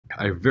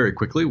I very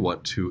quickly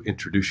want to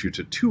introduce you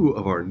to two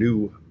of our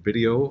new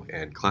video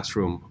and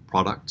classroom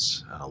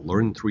products,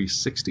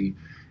 Learn360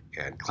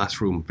 and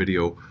Classroom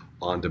Video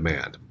on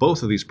Demand.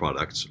 Both of these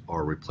products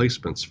are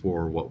replacements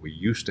for what we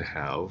used to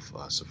have,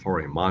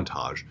 Safari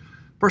Montage.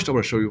 First, I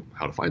want to show you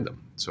how to find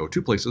them. So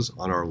 2 places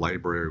on our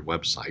library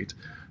website.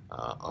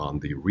 On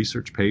the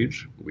research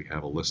page, we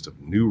have a list of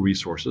new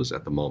resources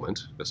at the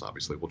moment. This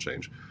obviously will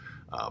change,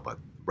 but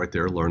right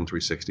there,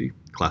 Learn360,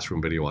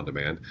 Classroom Video on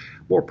Demand.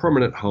 More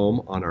permanent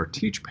home on our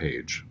Teach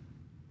page,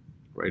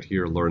 right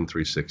here,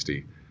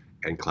 Learn360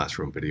 and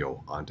Classroom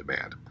Video on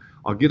Demand.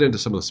 I'll get into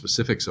some of the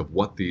specifics of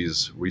what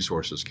these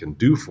resources can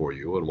do for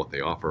you and what they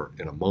offer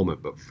in a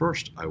moment, but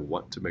first I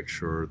want to make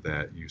sure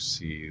that you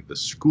see the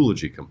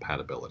Schoology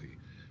compatibility.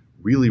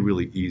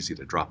 Really easy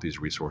to drop these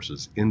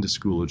resources into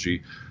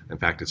Schoology. In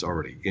fact, it's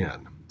already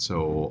in.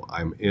 So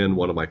I'm in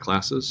one of my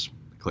classes,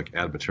 click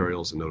Add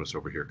Materials, and notice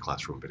over here,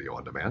 Classroom Video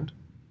on Demand,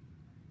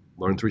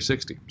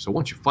 Learn360. So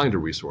once you find a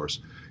resource,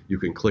 you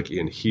can click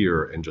in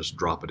here and just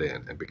drop it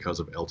in. And because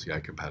of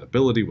LTI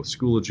compatibility with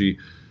Schoology,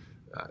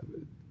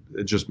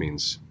 it just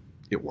means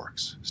it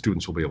works.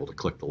 Students will be able to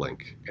click the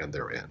link and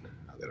they're in.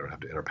 They don't have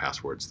to enter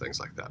passwords, things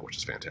like that, which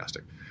is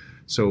fantastic.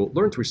 So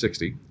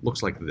Learn360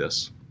 looks like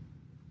this.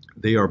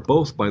 They are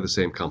both by the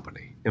same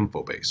company,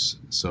 Infobase.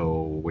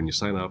 So when you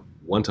sign up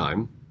one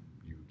time,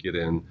 you get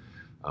in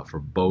for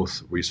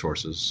both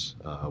resources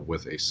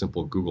with a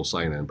simple Google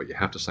sign-in, but you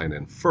have to sign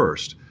in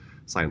first,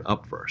 sign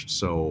up first.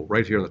 So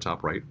right here in the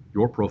top right,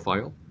 your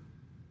profile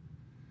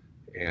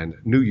and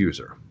new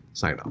user,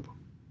 sign up.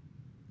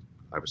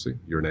 Obviously,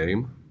 your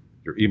name,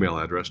 your email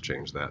address,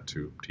 change that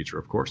to teacher,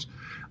 of course.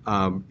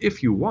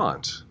 If you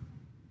want,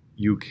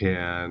 you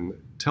can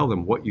tell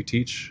them what you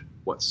teach,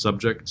 what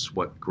subjects,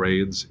 what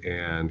grades,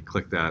 and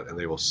click that, and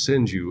they will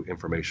send you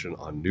information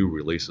on new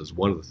releases.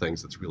 One of the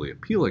things that's really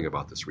appealing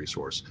about this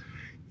resource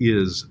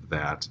is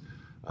that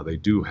they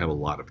do have a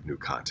lot of new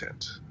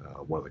content.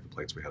 One of the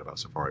complaints we had about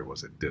Safari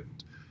was it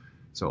didn't.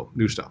 So,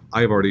 new stuff.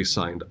 I have already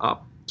signed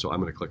up, so I'm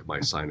going to click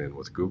my sign in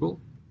with Google,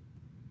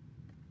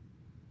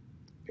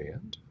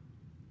 and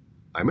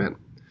I'm in.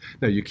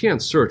 Now, you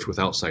can search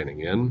without signing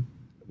in,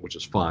 which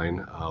is fine.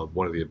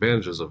 One of the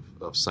advantages of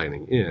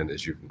signing in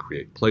is you can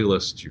create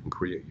playlists, you can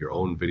create your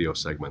own video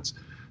segments,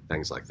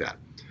 things like that.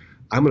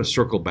 I'm going to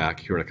circle back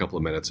here in a couple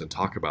of minutes and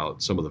talk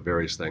about some of the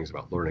various things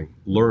about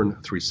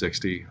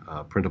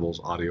Learn360, printables,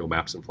 audio,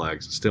 maps and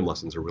flags. STEM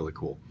lessons are really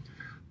cool.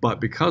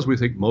 But because we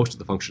think most of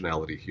the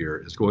functionality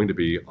here is going to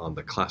be on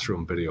the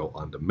Classroom Video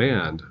on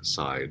Demand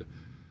side,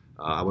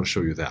 I want to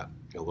show you that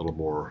a little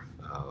more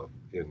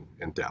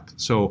in depth.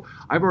 So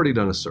I've already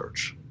done a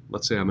search.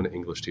 Let's say I'm an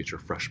English teacher,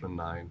 freshman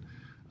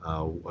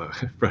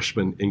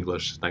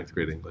English, 9th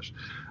grade English,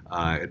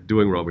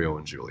 doing Romeo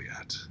and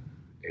Juliet.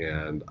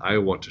 And I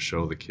want to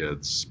show the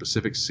kids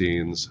specific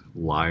scenes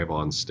live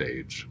on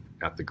stage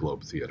at the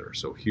Globe Theater.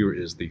 So here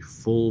is the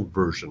full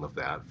version of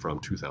that from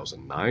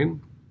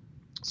 2009,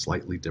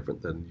 slightly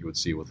different than you would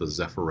see with the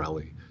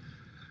Zeffirelli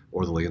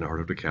or the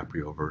Leonardo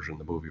DiCaprio version,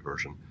 the movie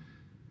version.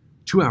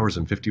 2 hours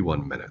and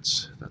 51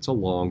 minutes. That's a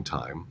long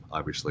time,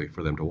 obviously,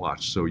 for them to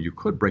watch. So you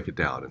could break it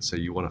down and say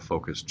you want to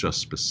focus just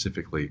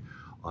specifically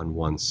on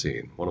one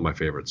scene. One of my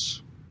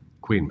favorites,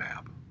 Queen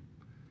Mab.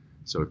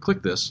 So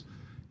click this,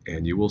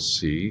 and you will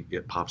see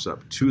it pops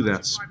up to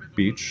that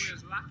speech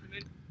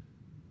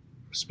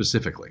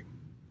specifically.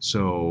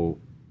 So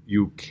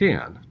you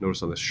can,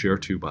 notice on the Share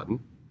To button,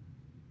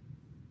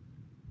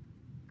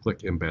 click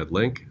Embed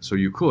Link. So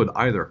you could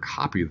either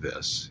copy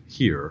this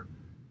here,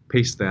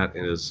 paste that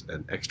as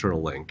an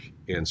external link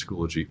in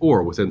Schoology,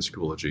 or within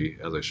Schoology,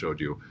 as I showed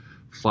you,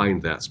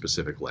 find that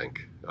specific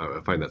link,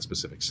 find that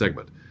specific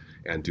segment,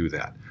 and do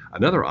that.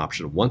 Another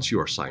option, once you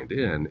are signed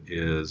in,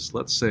 is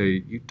let's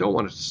say you don't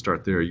want it to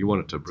start there, you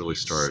want it to really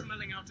start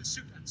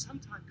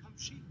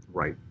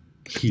right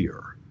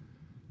here.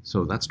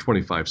 So that's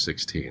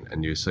 2516,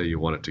 and you say you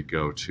want it to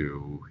go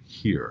to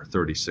here,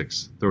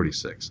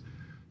 3636.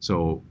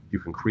 So you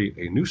can create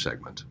a new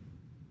segment.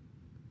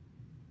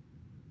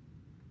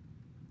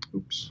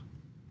 Oops.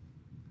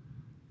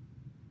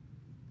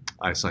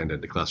 I signed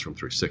into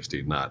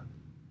Classroom360, not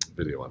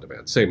Video on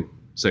Demand. Same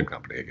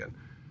company again.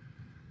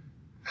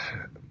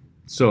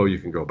 So you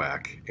can go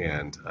back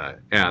and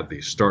add the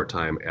start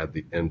time, add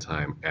the end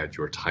time, add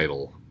your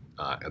title,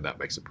 and that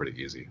makes it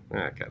pretty easy.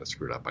 I kind of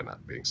screwed up by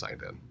not being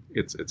signed in.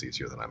 It's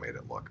easier than I made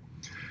it look.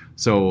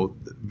 So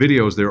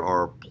videos, there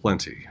are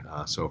plenty.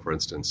 So for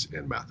instance,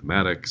 in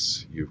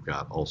mathematics, you've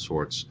got all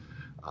sorts.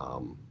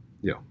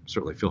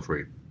 Certainly feel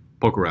free.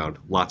 Poke around,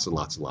 lots and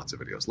lots of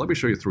videos. Let me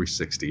show you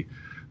 360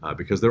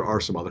 because there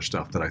are some other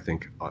stuff that I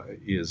think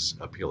is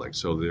appealing.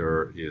 So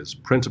there is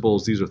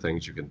printables. These are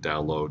things you can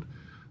download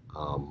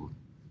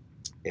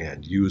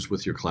and use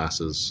with your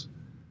classes.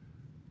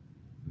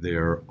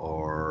 There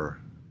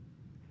are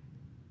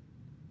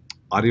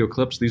audio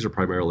clips. These are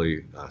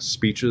primarily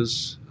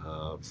speeches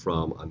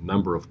from a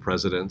number of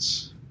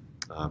presidents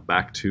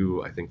back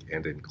to, I think,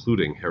 and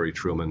including Harry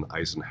Truman,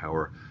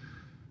 Eisenhower.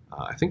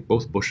 I think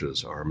both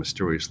Bushes are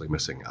mysteriously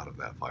missing out of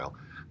that file.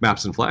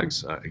 Maps and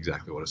flags,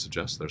 exactly what it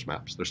suggests. There's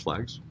maps, there's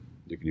flags.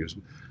 You can use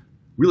them.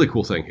 Really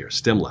cool thing here,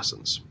 STEM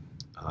lessons.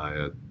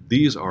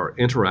 These are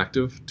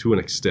interactive to an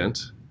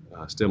extent.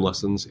 STEM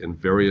lessons in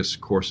various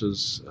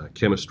courses,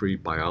 chemistry,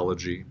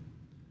 biology.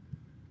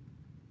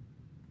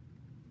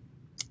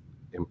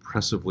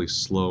 Impressively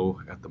slow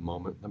at the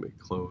moment. Let me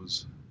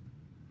close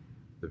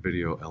the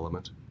video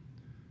element.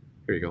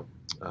 Here you go.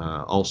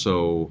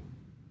 Also,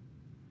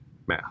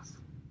 math.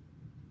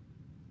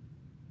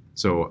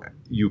 So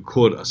you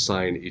could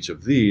assign each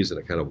of these, and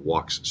it kind of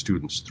walks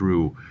students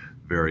through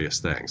various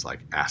things like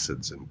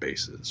acids and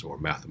bases or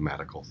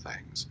mathematical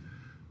things.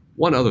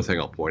 One other thing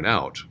I'll point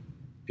out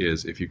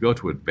is if you go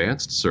to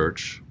advanced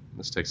search,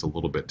 this takes a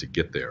little bit to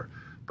get there,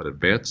 but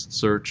advanced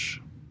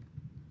search,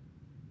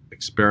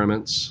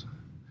 experiments,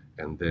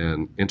 and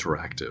then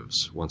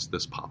interactives once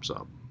this pops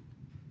up.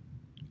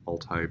 All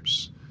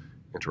types,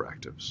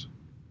 interactives,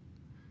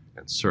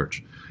 and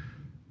search.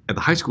 At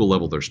the high school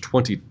level, there's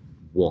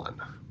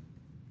 21.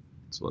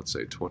 So let's say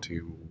 9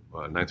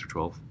 through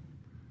 12.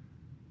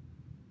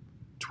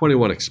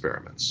 21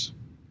 experiments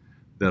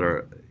that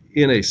are,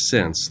 in a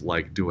sense,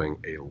 like doing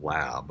a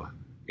lab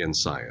in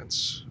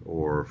science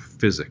or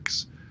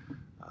physics,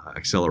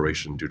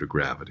 acceleration due to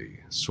gravity,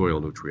 soil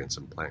nutrients,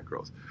 and plant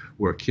growth,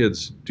 where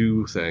kids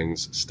do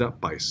things step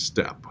by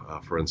step.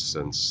 For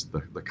instance,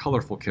 the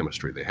colorful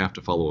chemistry, they have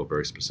to follow a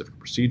very specific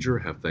procedure,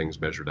 have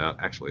things measured out.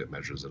 Actually, it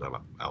measures it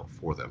out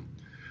for them.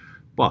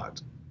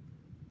 But,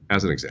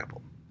 as an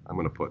example, I'm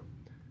going to put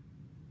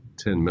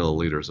 10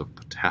 milliliters of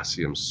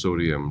potassium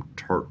sodium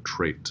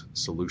tartrate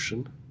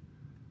solution.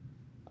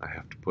 I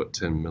have to put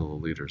 10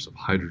 milliliters of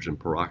hydrogen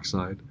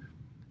peroxide.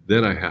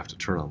 Then I have to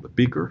turn on the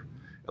beaker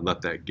and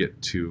let that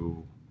get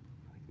to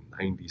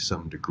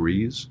 90-some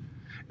degrees.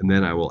 And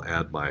then I will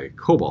add my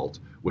cobalt,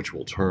 which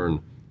will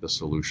turn the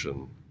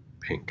solution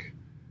pink.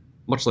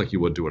 Much like you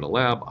would do in a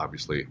lab,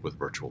 obviously with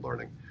virtual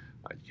learning,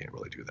 you can't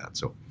really do that.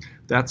 So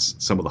that's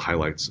some of the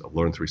highlights of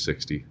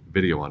Learn360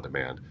 video on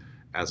demand.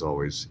 As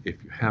always,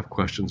 if you have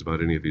questions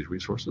about any of these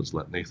resources,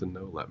 let Nathan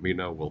know, let me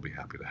know. We'll be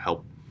happy to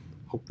help.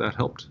 Hope that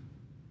helped.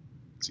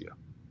 See ya.